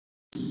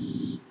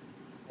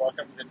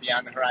Welcome to the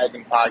Beyond the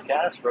Horizon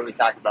podcast, where we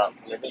talk about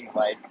living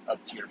life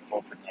up to your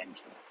full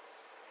potential.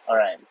 All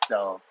right,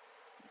 so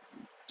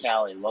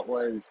Callie, what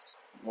was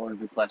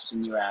the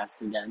question you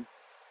asked again?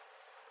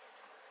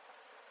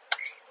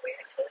 Wait,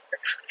 I totally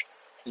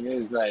forgot. It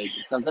was like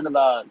something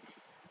about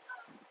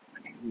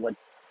Okay, what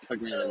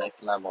took me to the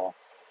next level.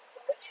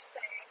 what would you say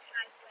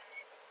has been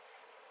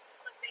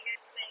the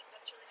biggest thing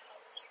that's really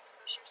helped you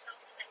push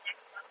yourself to the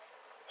next level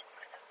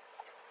instead of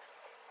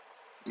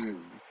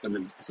settling?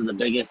 So the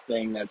biggest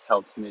thing that's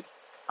helped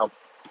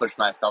push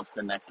myself to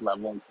the next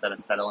level instead of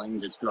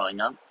settling, just growing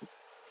up.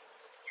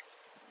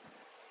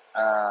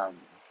 Um,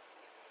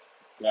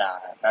 yeah,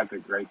 that's a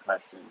great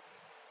question.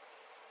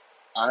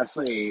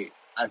 Honestly,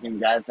 I think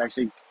that's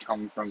actually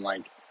come from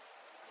like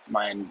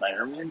my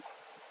environment,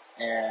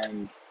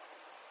 and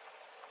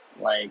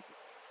like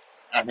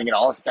I think it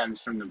all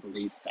stems from the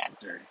belief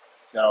factor.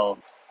 So,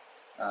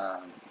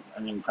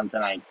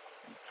 something I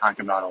talk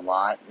about a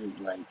lot is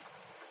like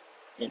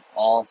it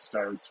all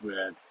starts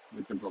with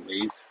the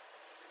belief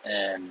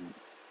and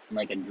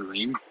like a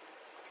dream.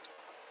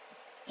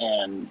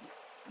 And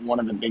one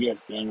of the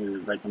biggest things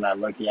is like when I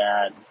look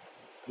at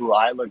who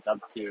I looked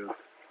up to,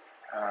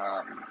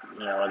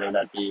 whether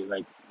that be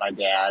like my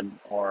dad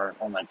or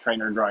my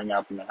trainer growing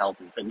up in the health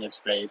and fitness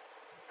space,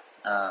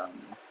 um,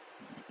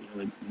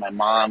 my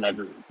mom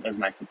as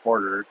my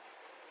supporter.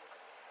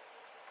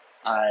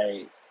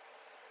 I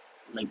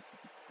like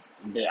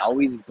they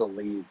always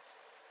believed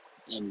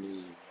in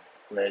me,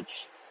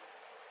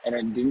 and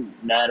it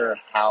didn't matter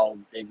how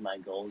big my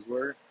goals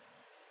were.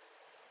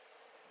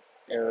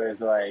 It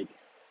was like,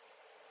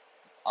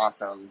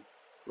 awesome,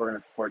 we're gonna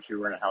support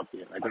you, we're gonna help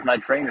you. Like with my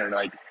trainer,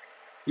 like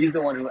he's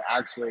the one who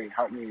actually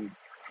helped me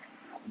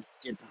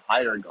get to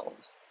higher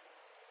goals.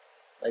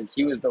 Like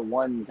he was the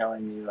one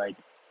telling me like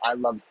I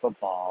loved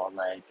football.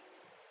 Like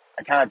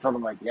I kind of told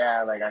him like,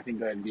 yeah, like I think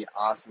it would be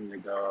awesome to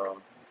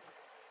go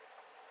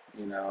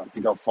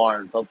far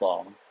in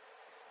football.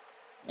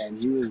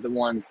 And he was the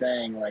one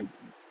saying like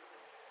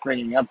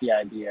bringing up the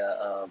idea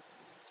of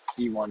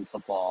D1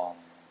 football,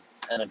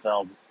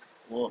 NFL,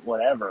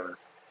 whatever.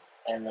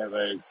 And it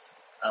was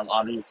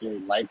obviously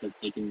life has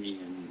taken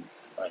me in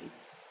like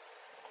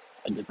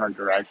a different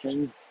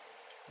direction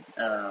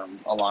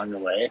along the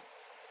way.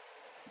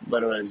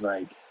 But it was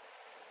like,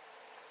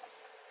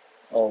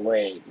 oh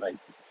wait, like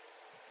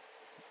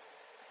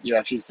you're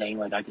actually saying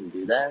like I can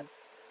do that.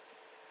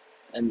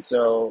 And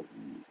so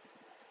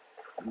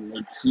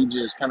like he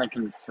just kind of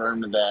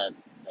confirmed that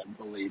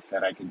belief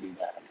that I could do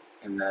that.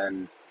 And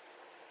then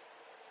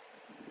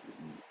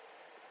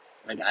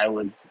like I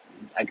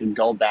could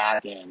go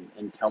back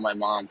and tell my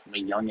mom from a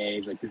young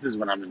age, like this is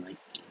when I'm in like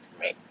 8th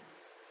grade.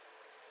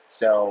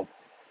 So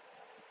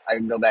I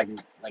can go back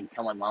and like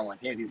tell my mom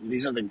like, hey,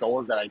 these are the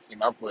goals that I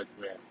came up with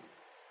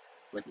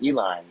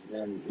Eli,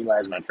 and Eli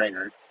is my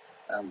trainer.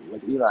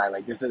 With Eli,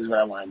 like this is what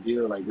I want to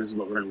do. Like this is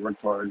what we're gonna work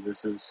towards.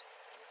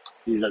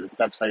 These are the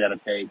steps I got to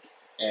take.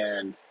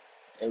 And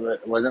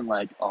it wasn't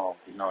like, oh,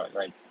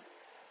 like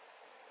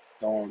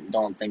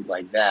don't think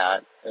like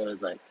that. It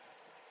was like,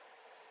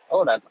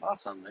 oh, that's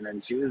awesome. And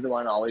then she was the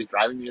one always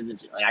driving me to the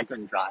gym. Like I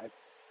couldn't drive.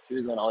 She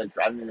was the one always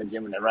driving me to the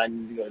gym whenever I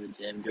needed to go to the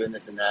gym, doing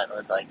this and that. It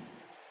was like,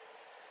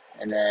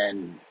 and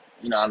then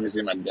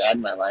obviously my dad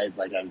in my life,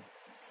 like I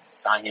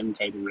saw him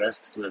take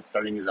risks with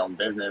starting his own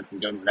business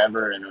and doing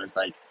whatever. And it was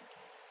like,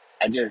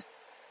 I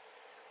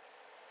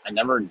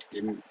never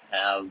didn't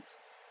have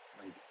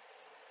like,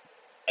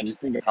 I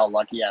just think of how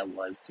lucky I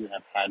was to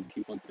have had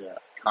people to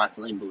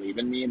constantly believe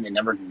in me, and they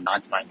never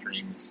knocked my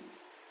dreams,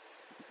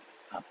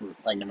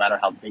 like no matter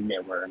how big they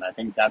were. And I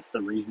think that's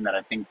the reason that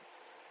I think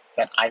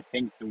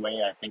the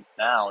way I think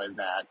now is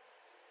that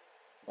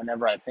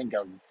whenever I think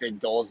of big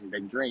goals and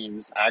big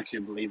dreams, I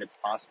actually believe it's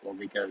possible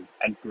because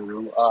I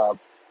grew up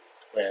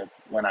with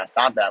when I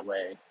thought that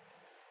way,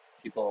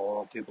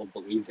 people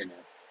believed in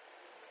it.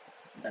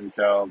 And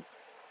so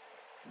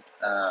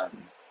I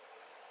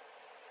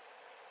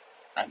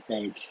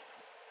think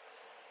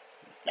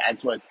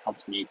that's what's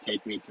helped me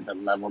take me to the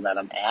level that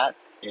I'm at.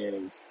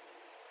 Is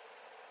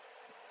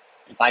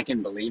if I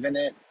can believe in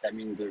it, that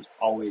means there's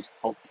always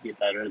hope to get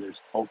better.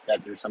 There's hope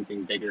that there's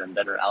something bigger and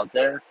better out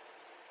there,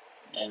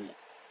 and it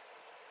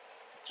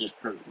just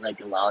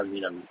like allows me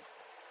to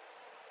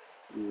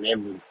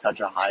live with such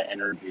a high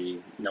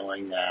energy,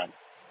 knowing that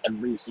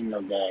every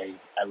single day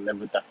I live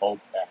with the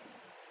hope that,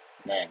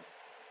 man,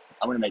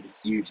 I'm gonna make a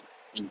huge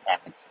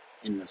impact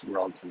in this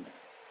world someday,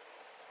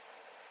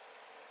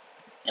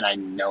 and I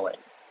know it.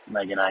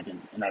 Like, and I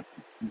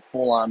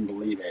full on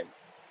believe it,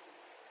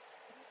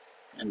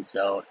 and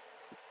so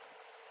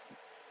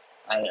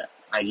I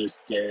just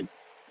get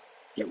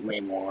way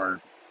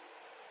more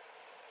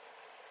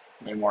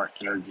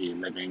energy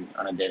living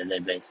on a day-to-day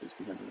basis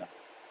because of that.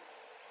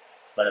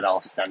 But it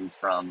all stemmed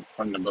from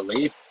the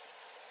belief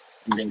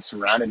and being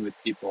surrounded with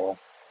people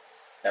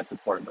that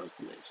supported those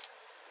beliefs.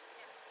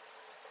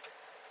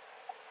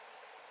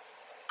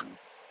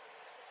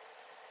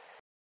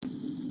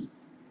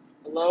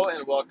 Hello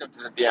and welcome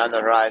to the Beyond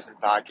the Horizon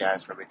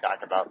podcast, where we talk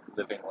about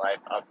living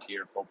life up to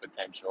your full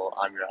potential.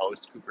 I'm your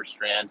host, Cooper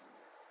Strand,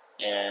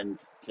 and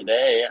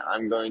today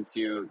I'm going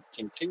to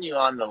continue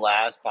on the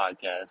last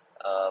podcast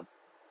of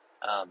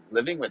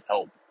living with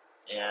hope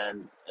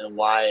and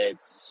why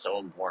it's so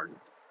important.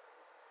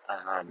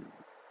 Um,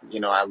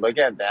 I look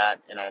at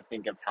that and I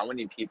think of how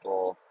many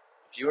people,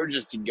 if you were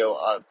just to go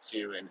up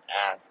to and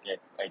ask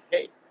it, like,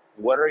 hey,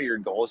 what are your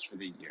goals for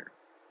the year?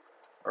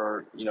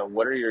 Or,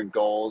 what are your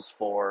goals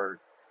for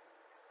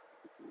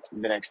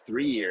the next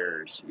 3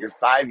 years, your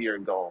 5 year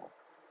goal?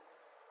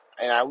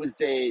 And I would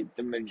say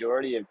the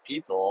majority of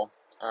people,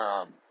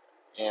 and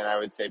I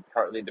would say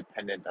partly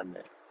dependent on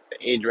the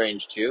age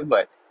range too,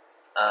 but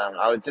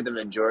I would say the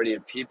majority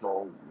of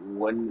people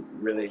wouldn't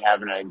really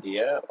have an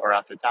idea, or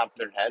off the top of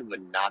their head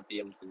would not be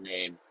able to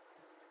name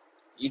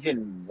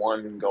even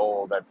one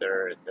goal that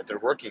they're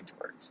working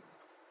towards.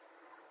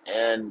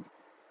 And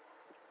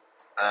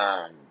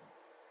um,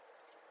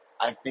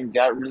 I think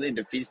that really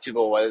defeats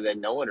people whether they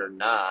know it or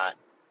not.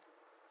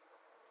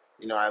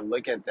 I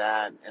look at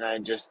that and I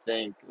just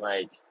think,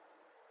 like,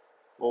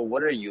 well,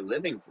 what are you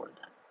living for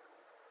then?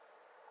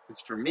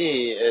 Because for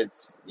me,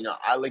 it's,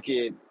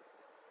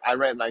 I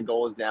write my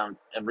goals down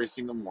every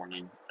single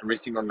morning, every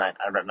single night.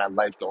 I write my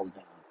life goals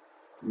down.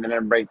 And then I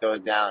break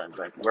those down. It's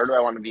like, where do I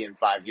want to be in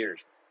 5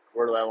 years?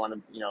 Where do I want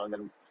to, and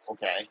then,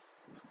 okay,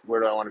 where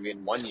do I want to be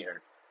in 1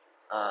 year?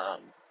 Um,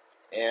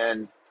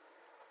 and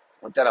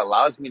what that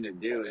allows me to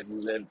do is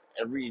live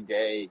every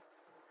day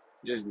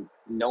just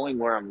knowing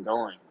where I'm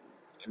going,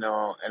 and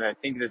I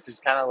think this is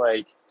kind of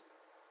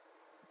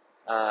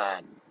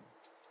um,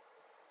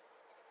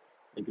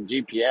 like a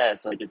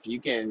GPS. Like, if you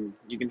can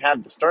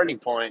have the starting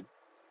point,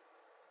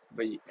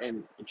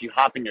 and if you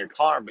hop in your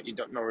car but you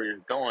don't know where you're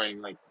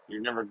going, like,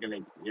 you're never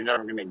gonna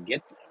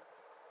get there.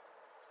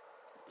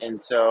 And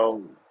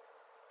so,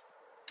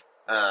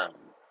 um,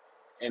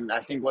 and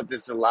I think what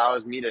this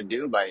allows me to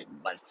do by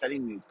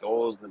setting these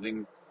goals,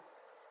 living,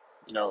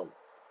 you know,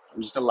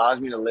 it just allows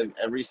me to live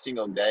every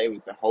single day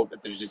with the hope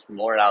that there's just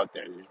more out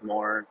there.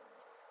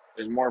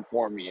 There's more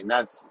for me, and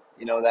that's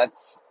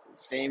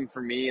same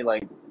for me.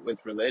 Like, with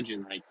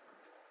religion, like,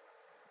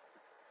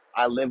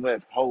 I live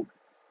with hope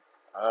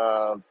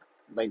of,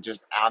 like,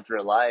 just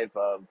after life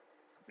of,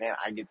 man,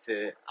 I get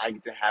to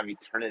have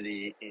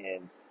eternity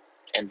in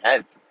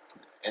heaven.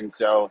 And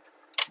so,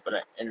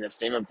 and the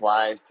same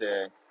applies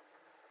to,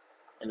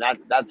 and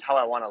that's how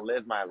I want to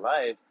live my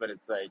life. But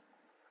it's like,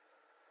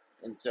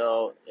 and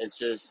so it's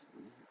just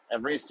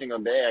every single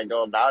day I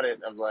go about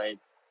it of, like,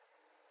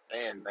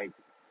 man, like,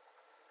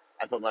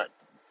 I put my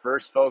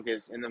first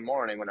focus in the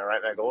morning when I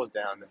write my goals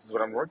down. This is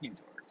what I'm working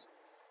towards.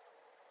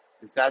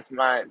 That's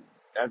my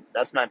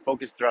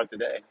focus throughout the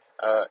day.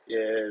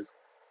 Is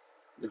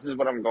This is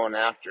what I'm going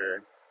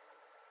after.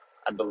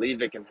 I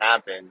believe it can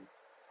happen,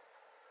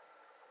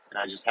 and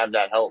I just have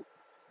that hope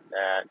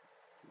that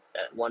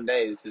one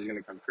day this is going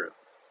to come true.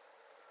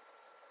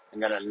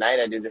 And then at night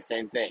I do the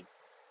same thing.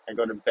 I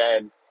go to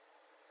bed,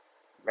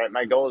 write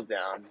my goals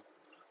down,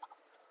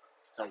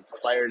 so I'm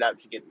fired up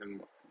to get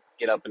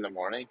up in the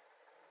morning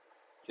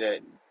to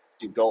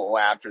go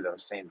after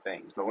those same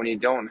things. But when you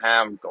don't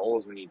have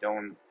goals, when you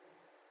don't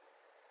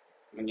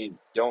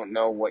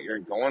know what you're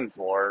going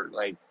for,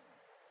 like,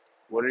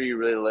 what are you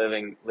really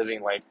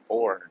living life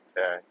for?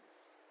 To,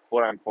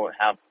 quote unquote,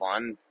 have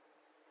fun,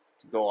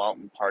 to go out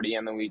and party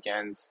on the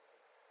weekends.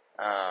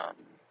 Um,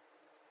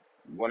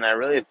 when I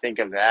really think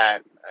of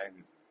that,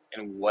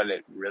 and what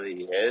it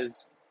really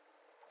is,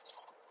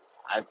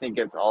 I think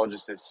it's all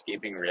just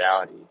escaping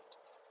reality.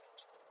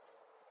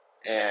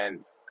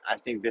 And I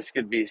think this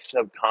could be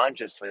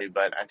subconsciously,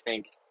 but I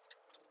think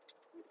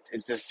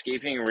it's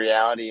escaping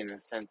reality in the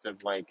sense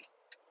of, like,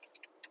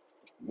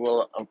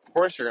 well, of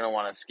course you're going to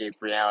want to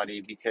escape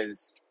reality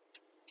because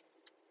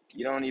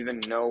you don't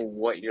even know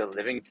what you're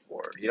living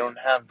for. You don't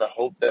have the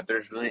hope that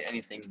there's really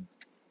anything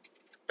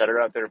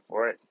better out there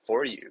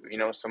for you.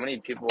 So many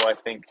people, I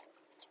think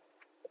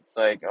it's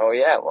like, oh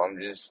yeah, well, I'm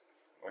going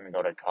to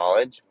go to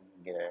college,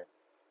 I'm going to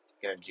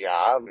get a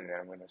job, and then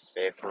I'm going to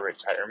save for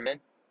retirement.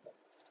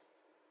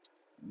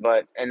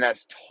 And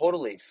that's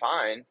totally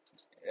fine.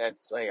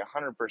 That's like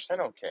 100%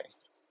 okay.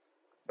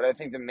 But I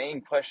think the main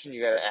question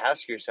you got to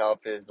ask yourself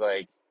is,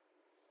 like,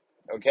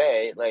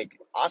 okay, like,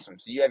 awesome.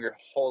 So you have your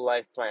whole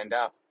life planned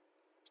out.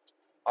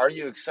 Are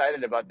you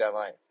excited about that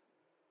life?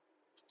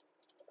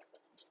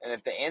 And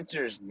if the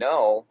answer is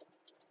no,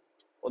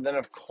 well, then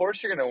of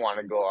course you're going to want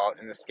to go out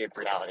and escape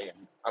reality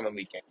on the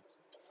weekends.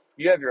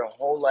 You have your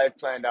whole life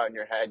planned out in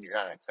your head and you're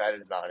not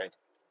excited about it.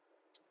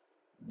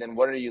 Then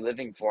what are you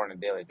living for on a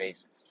daily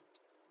basis?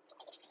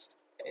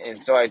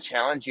 And so I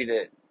challenge you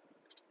to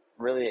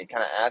really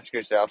kind of ask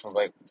yourself of,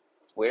 like,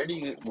 where do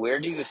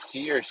you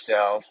see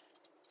yourself,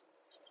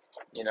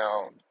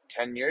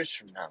 10 years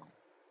from now?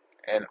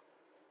 And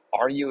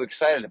are you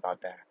excited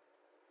about that?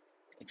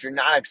 If you're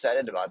not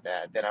excited about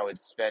that, then I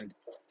would spend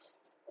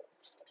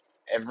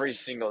every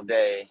single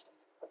day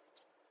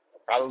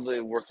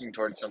probably working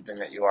towards something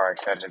that you are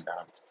excited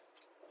about.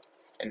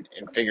 and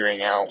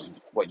figuring out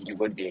what you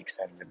would be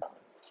excited about.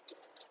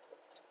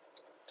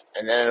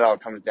 And then it all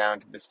comes down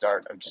to the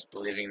start of just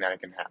believing that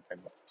it can happen.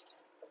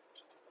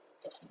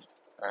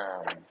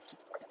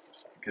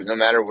 Because no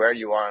matter where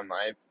you are in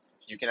life,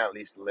 if you can at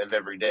least live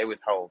every day with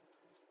hope,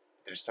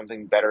 there's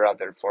something better out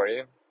there for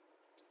you.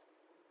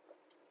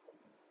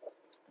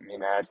 I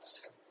mean,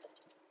 it's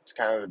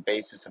kind of the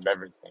basis of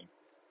everything.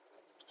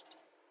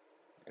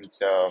 And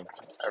so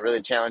I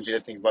really challenge you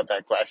to think about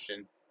that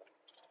question.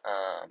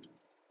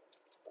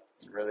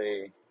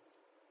 Really,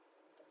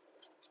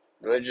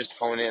 really just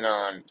hone in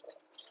on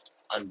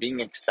being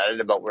excited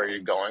about where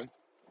you're going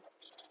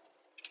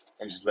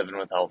and just living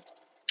with hope.